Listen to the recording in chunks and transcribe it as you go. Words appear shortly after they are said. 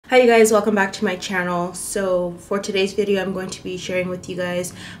Hi you guys, welcome back to my channel. So for today's video, I'm going to be sharing with you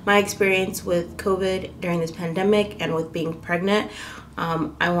guys my experience with COVID during this pandemic and with being pregnant.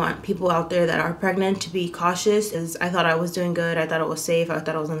 I want people out there that are pregnant to be cautious, as I thought I was doing good. I thought it was safe. I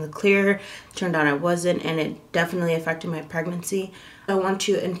thought I was in the clear. Turned out I wasn't, and it definitely affected my pregnancy. I want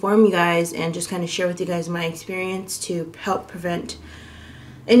to inform you guys and just kind of share with you guys my experience to help prevent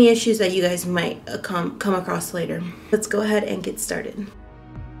any issues that you guys might come across later. Let's go ahead and get started.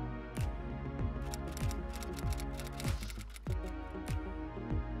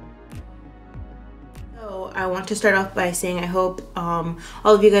 I want to start off by saying I hope all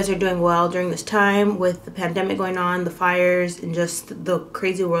of you guys are doing well during this time with the pandemic going on, the fires, and just the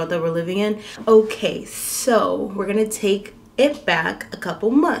crazy world that we're living in. Okay, so we're gonna take it back a couple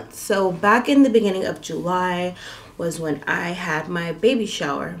months. So back in the beginning of July was when I had my baby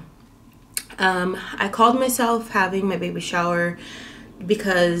shower. I called myself having my baby shower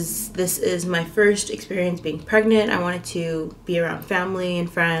because this is my first experience being pregnant. I wanted to be around family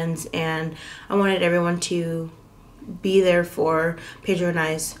and friends, and I wanted everyone to be there for Pedro and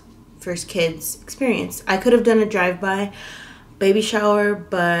I's first kids experience. I could have done a drive-by baby shower,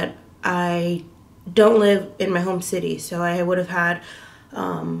 but I don't live in my home city, so I would have had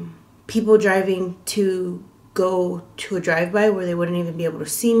people driving to go to a drive-by where they wouldn't even be able to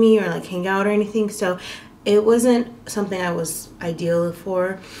see me or like hang out or anything. So it wasn't something I was ideal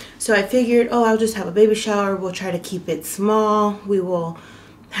for. So I figured, oh, I'll just have a baby shower. We'll try to keep it small. We will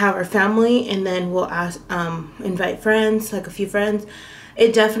have our family, and then we'll invite friends, like a few friends.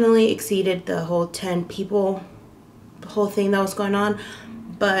 It definitely exceeded the whole 10 people, the whole thing that was going on.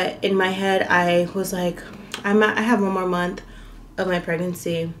 But in my head, I was like, I have one more month of my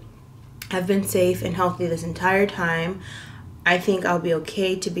pregnancy. I've been safe and healthy this entire time. I think I'll be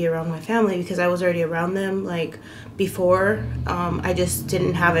okay to be around my family because I was already around them like before. I just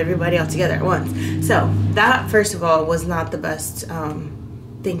didn't have everybody all together at once. So that, first of all, was not the best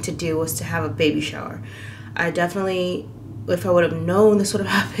thing to do, was to have a baby shower. I definitely, if I would have known this would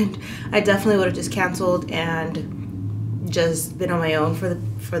have happened, I definitely would have just canceled and just been on my own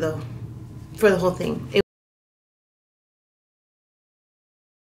for the whole thing. It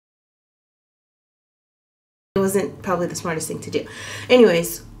wasn't probably the smartest thing to do.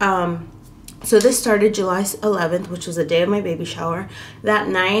 Anyways, so this started July 11th, which was the day of my baby shower. That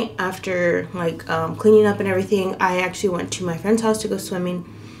night, after like cleaning up and everything, I actually went to my friend's house to go swimming,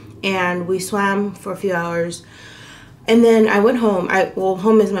 and we swam for a few hours. And then I went home. Well,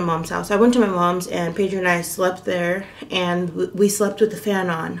 home is my mom's house. I went to my mom's, and Pedro and I slept there, and we slept with the fan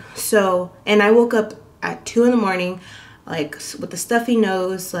on. So, and I woke up at 2 in the morning, like with a stuffy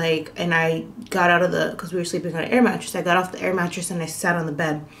nose, like, and I got out of because we were sleeping on an air mattress. I got off the air mattress and I sat on the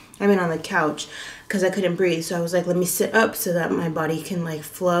bed. I mean on the couch, because I couldn't breathe. So I was like, let me sit up so that my body can like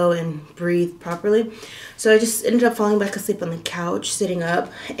flow and breathe properly. So I just ended up falling back asleep on the couch, sitting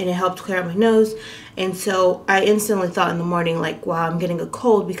up, and it helped clear out my nose. And so I instantly thought in the morning, like, wow, I'm getting a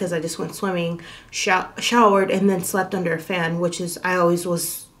cold because I just went swimming, showered, and then slept under a fan, which is, I always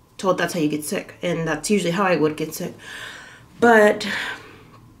was told that's how you get sick, and that's usually how I would get sick. But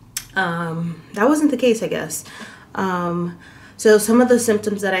that wasn't the case, I guess. So some of the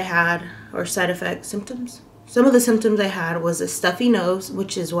symptoms that I had, or side effect symptoms, some of the symptoms I had was a stuffy nose,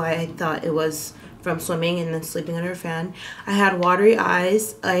 which is why I thought it was from swimming and then sleeping under a fan. I had watery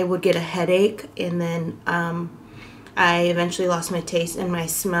eyes. I would get a headache, and then I eventually lost my taste and my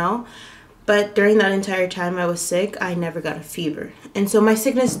smell. But during that entire time I was sick, I never got a fever. And so my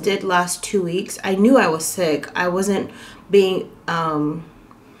sickness did last 2 weeks. I knew I was sick. I wasn't being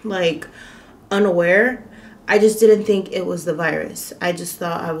like unaware. I just didn't think it was the virus. I just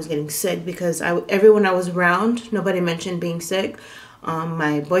thought I was getting sick because everyone I was around, nobody mentioned being sick.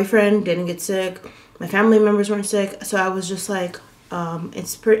 My boyfriend didn't get sick. My family members weren't sick. So I was just like, I'm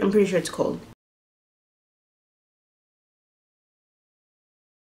pretty sure it's cold.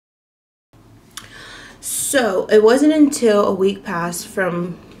 So it wasn't until a week passed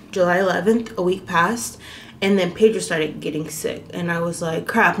from July 11th, a week passed, and then Pedro started getting sick. And I was like,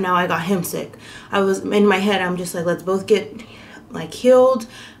 crap, now I got him sick. I was, in my head, I'm just like, let's both get like healed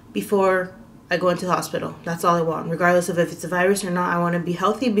before I go into the hospital. That's all I want. Regardless of if it's a virus or not, I want to be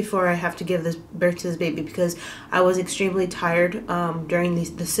healthy before I have to give birth to this baby, because I was extremely tired during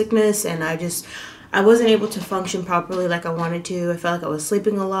the sickness, and I wasn't able to function properly like I wanted to. I felt like I was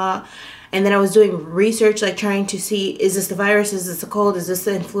sleeping a lot. And then I was doing research, like trying to see, is this the virus? Is this a cold? Is this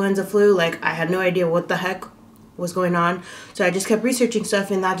the influenza flu? Like, I had no idea what the heck was going on. So I just kept researching stuff,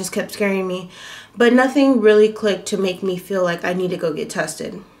 and that just kept scaring me. But nothing really clicked to make me feel like I need to go get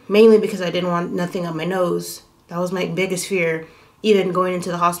tested. Mainly because I didn't want nothing on my nose. That was my biggest fear. even going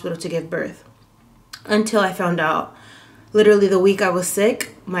into the hospital to give birth. Until I found out, literally the week I was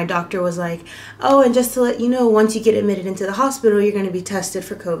sick, my doctor was like, oh, and just to let you know, once you get admitted into the hospital, you're going to be tested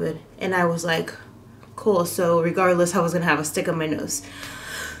for COVID. And I was like, cool. So regardless, I was going to have a stick on my nose.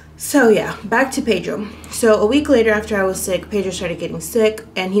 So yeah, back to Pedro. So a week later after I was sick, Pedro started getting sick,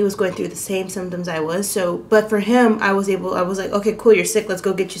 and he was going through the same symptoms I was. So, but for him, I was like, okay, cool, you're sick. Let's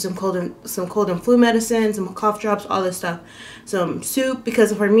go get you some cold and flu medicine, some cough drops, all this stuff. Some soup,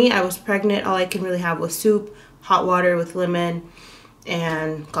 because for me, I was pregnant. All I can really have was soup, hot water with lemon,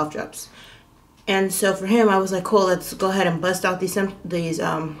 and cough drops. And so for him, I was like, cool, let's go ahead and bust out these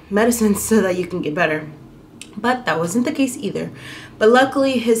medicines so that you can get better. But that wasn't the case either. But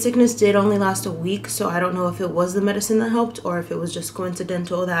luckily, his sickness did only last a week, so I don't know if it was the medicine that helped or if it was just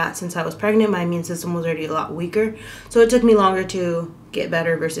coincidental that since I was pregnant, my immune system was already a lot weaker. So it took me longer to get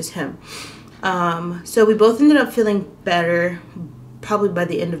better versus him. So we both ended up feeling better probably by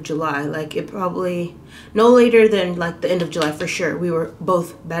the end of July. Like, it probably no later than like the end of July for sure. We were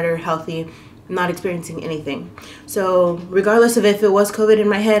both better, healthy, not experiencing anything. So regardless of if it was COVID in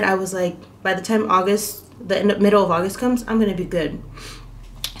my head, I was like, by the time middle of August comes, I'm gonna be good.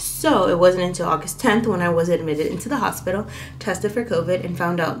 So it wasn't until August 10th when I was admitted into the hospital, tested for COVID, and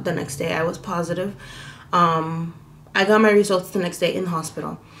found out the next day I was positive. I got my results the next day in the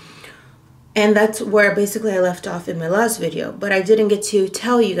hospital. And that's where basically I left off in my last video. But I didn't get to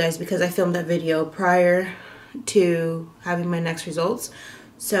tell you guys because I filmed that video prior to having my next results.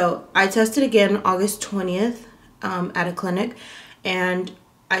 So I tested again August 20th at a clinic, and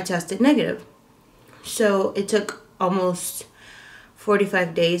I tested negative. So it took almost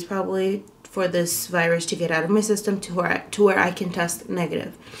 45 days probably for this virus to get out of my system to where I can test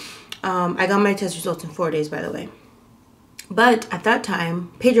negative. I got my test results in 4 days, by the way. But at that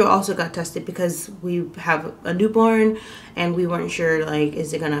time, Pedro also got tested because we have a newborn and we weren't sure, like,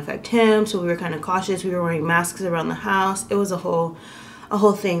 is it going to affect him? So we were kind of cautious. We were wearing masks around the house. It was a whole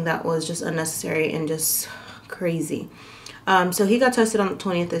thing that was just unnecessary and just crazy. So he got tested on the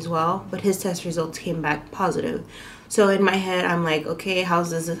 20th as well, but his test results came back positive. So in my head, I'm like, okay, how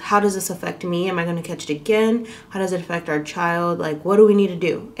does this affect me? Am I going to catch it again? How does it affect our child? Like, what do we need to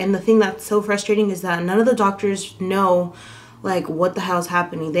do? And the thing that's so frustrating is that none of the doctors know, like, what the hell's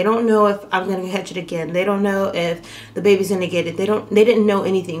happening. They don't know if I'm going to catch it again. They don't know if the baby's going to get it. They didn't know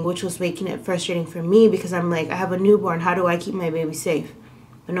anything, which was making it frustrating for me because I'm like, I have a newborn. How do I keep my baby safe?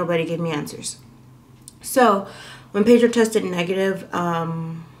 But nobody gave me answers. So when Pedro tested negative,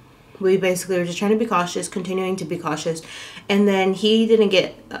 we basically were just trying to be cautious, continuing to be cautious. And then he didn't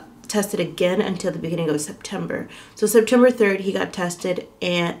get tested again until the beginning of September. So September 3rd, he got tested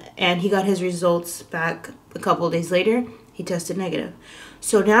and he got his results back a couple of days later. He tested negative.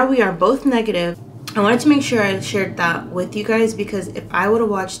 So now we are both negative. I wanted to make sure I shared that with you guys because if I would have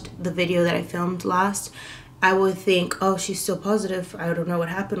watched the video that I filmed last, I would think, oh, she's still positive. I don't know what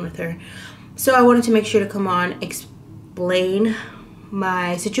happened with her. So I wanted to make sure to come on, explain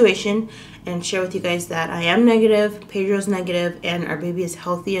my situation, and share with you guys that I am negative, Pedro's negative, and our baby is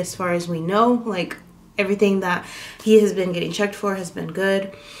healthy as far as we know. Like, everything that he has been getting checked for has been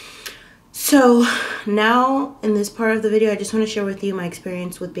good. So now in this part of the video, I just want to share with you my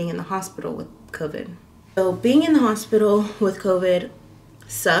experience with being in the hospital with COVID. So being in the hospital with COVID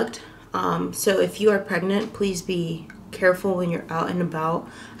sucked. So if you are pregnant, please be careful when you're out and about.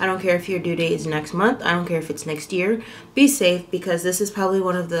 I don't care if your due date is next month. I don't care if it's next year. Be safe because this is probably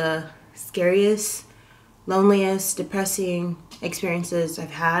one of the scariest, loneliest, depressing experiences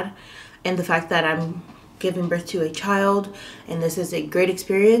I've had. And the fact that I'm giving birth to a child and this is a great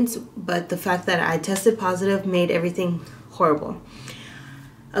experience, but the fact that I tested positive made everything horrible.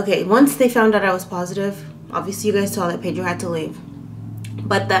 Okay, once they found out I was positive, obviously you guys saw that Pedro had to leave.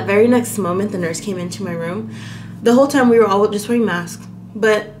 But that very next moment, the nurse came into my room. The whole time we were all just wearing masks.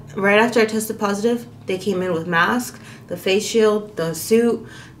 But right after I tested positive, they came in with masks, the face shield, the suit,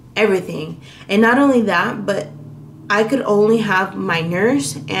 everything. And not only that, but I could only have my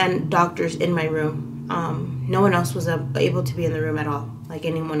nurse and doctors in my room. No one else was able to be in the room at all, like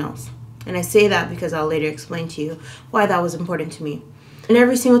anyone else. And I say that because I'll later explain to you why that was important to me. And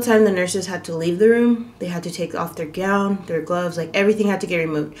every single time the nurses had to leave the room, they had to take off their gown, their gloves, like everything had to get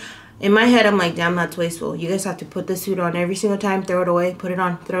removed. In my head, I'm like, damn, that's wasteful. You guys have to put this suit on every single time, throw it away, put it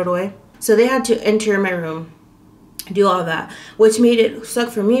on, throw it away. So they had to enter my room, do all that, which made it suck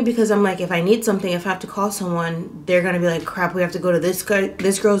for me because I'm like, if I need something, if I have to call someone, they're going to be like, crap, we have to go to this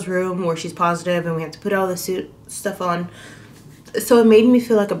girl's room where she's positive and we have to put all the suit stuff on. So it made me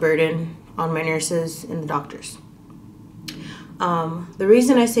feel like a burden on my nurses and the doctors. The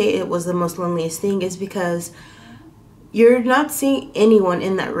reason I say it was the most loneliest thing is because you're not seeing anyone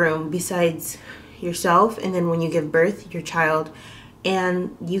in that room besides yourself, and then when you give birth, your child,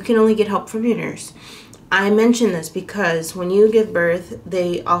 and you can only get help from your nurse. I mention this because when you give birth,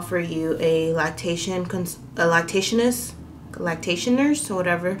 they offer you a lactation nurse or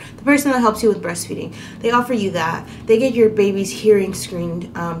whatever, the person that helps you with breastfeeding. They offer you that. They get your baby's hearing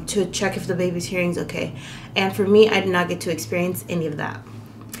screened to check if the baby's hearing's okay. And for me, I did not get to experience any of that.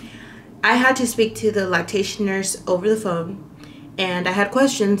 I had to speak to the lactation nurse over the phone, and I had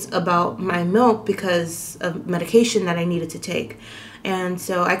questions about my milk because of medication that I needed to take. And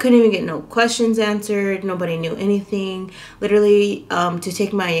so I couldn't even get no questions answered. Nobody knew anything. Literally, to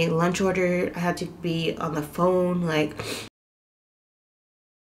take my lunch order, I had to be on the phone. Like,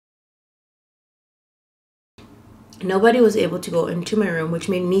 nobody was able to go into my room, which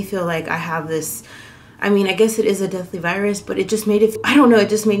made me feel like I have this, I mean, I guess it is a deathly virus, but it just made it, I don't know, it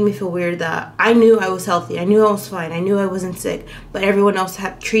just made me feel weird that I knew I was healthy. I knew I was fine. I knew I wasn't sick, but everyone else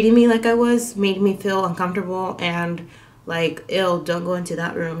had treated me like I was, made me feel uncomfortable and like, ew, don't go into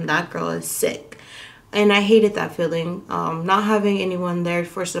that room. That girl is sick. And I hated that feeling. Not having anyone there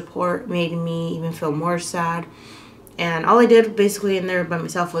for support made me even feel more sad. And all I did basically in there by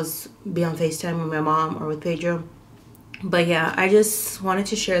myself was be on FaceTime with my mom or with Pedro. But yeah, I just wanted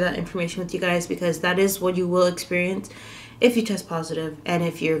to share that information with you guys because that is what you will experience if you test positive and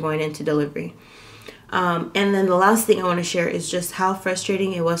if you're going into delivery. And then the last thing I want to share is just how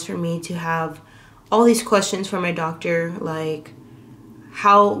frustrating it was for me to have all these questions from my doctor, like,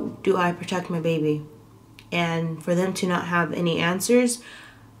 how do I protect my baby? And for them to not have any answers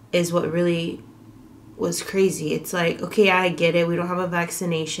is what really was crazy. It's like, okay, I get it. We don't have a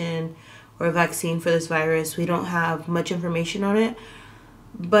vaccination or a vaccine for this virus. We don't have much information on it.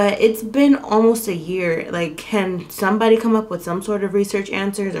 But it's been almost a year. Like, can somebody come up with some sort of research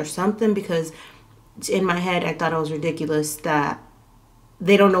answers or something? Because in my head, I thought it was ridiculous that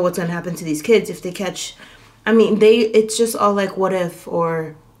they don't know what's going to happen to these kids if they catch, I mean, it's just all like what if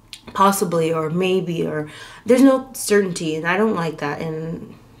or possibly or maybe, or there's no certainty, and I don't like that.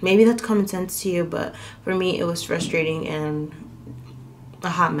 And maybe that's common sense to you, but for me it was frustrating and a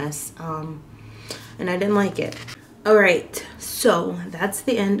hot mess, and I didn't like it. Alright, so that's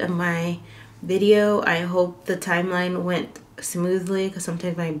the end of my video. I hope the timeline went smoothly because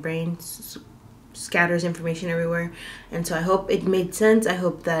sometimes my brain scatters information everywhere, and so I hope it made sense. I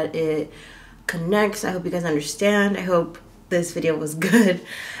hope that it connects. I hope you guys understand. I hope this video was good.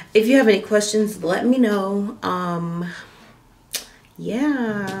 If you have any questions, let me know.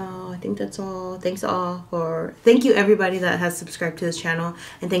 Yeah, I think that's all. Thank you everybody that has subscribed to this channel,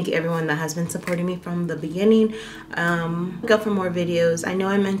 and thank you everyone that has been supporting me from the beginning. Look out for more videos. I know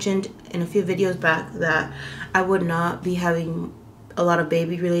I mentioned in a few videos back that I would not be having a lot of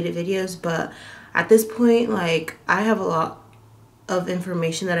baby related videos, but at this point, like, I have a lot of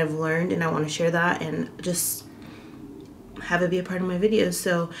information that I've learned and I want to share that and just have it be a part of my videos.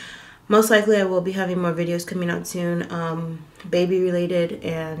 So most likely I will be having more videos coming out soon, baby related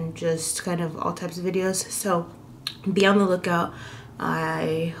and just kind of all types of videos. So be on the lookout.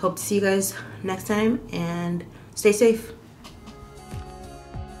 I hope to see you guys next time and stay safe.